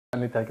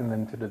Only taken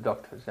them to the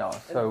doctors, yeah.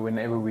 So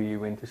whenever we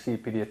went to see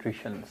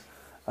pediatricians,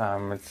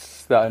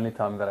 it's the only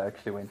time that I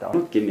actually went out.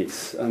 Not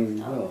gimmicks.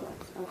 Well,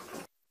 I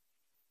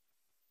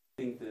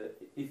think that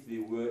if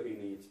there were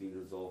any, it's been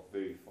resolved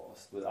very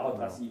fast without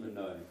us even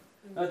knowing.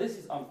 No, this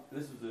is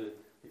the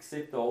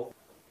accept the whole.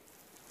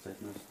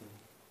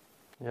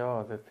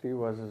 Yeah, the 3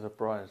 was a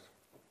surprise.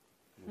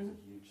 It was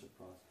a huge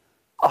surprise.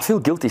 I feel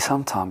guilty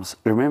sometimes.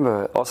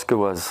 Remember, Oscar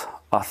was,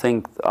 I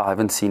think, I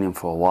haven't seen him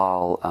for a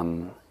while,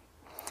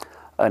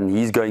 and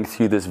he's going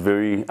through this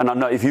very, and I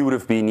know if he would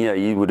have been here,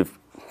 he would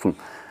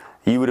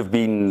have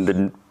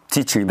been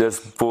teaching this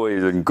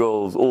boys and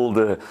girls all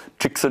the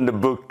tricks in the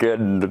book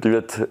and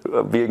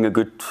being a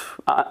good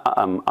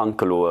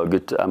uncle or a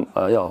good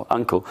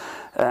uncle.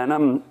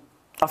 And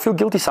I feel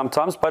guilty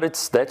sometimes, but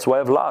that's way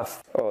of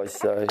life. Oh,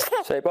 so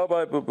say bye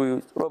bye, boo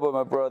boo, bye bye,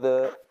 my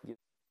brother.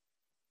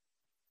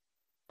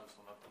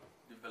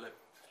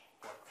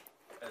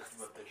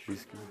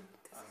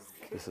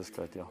 This is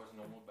good, yeah.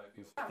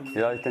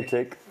 Yeah, you can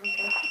check.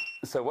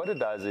 So what it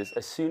does is,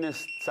 as soon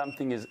as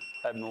something is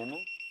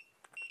abnormal,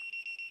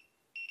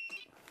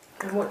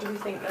 and what do you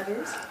think that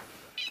is?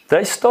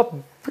 they stop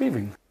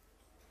breathing.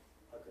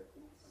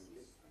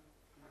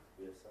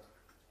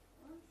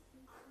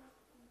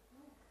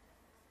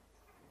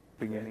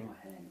 Beginning.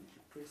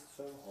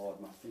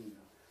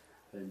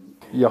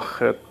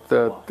 Yeah,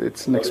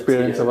 It's an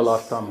experience of a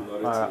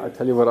lifetime. I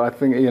tell you what, I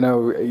think,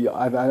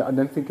 I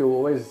don't think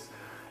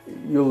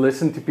you'll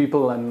listen to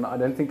people, and I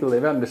don't think you'll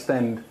ever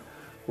understand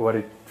what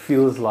it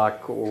feels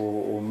like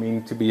or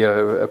mean to be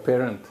a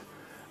parent.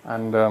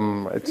 And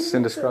it's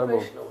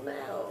indescribable.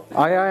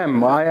 I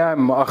am.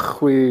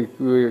 Ach,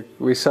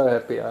 we're so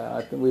happy.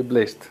 I think we're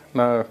blessed.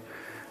 No,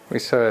 we're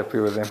so happy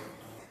with them.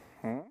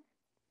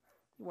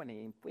 You want to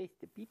impress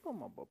the people,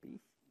 my Bobby?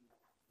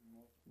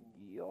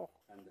 Yeah.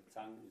 And the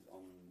tongue is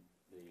on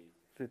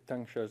The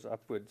tongue shows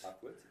upwards.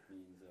 upwards. It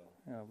means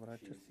Yeah, but I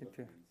just need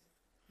to.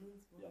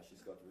 Yeah,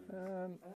 she's got wings.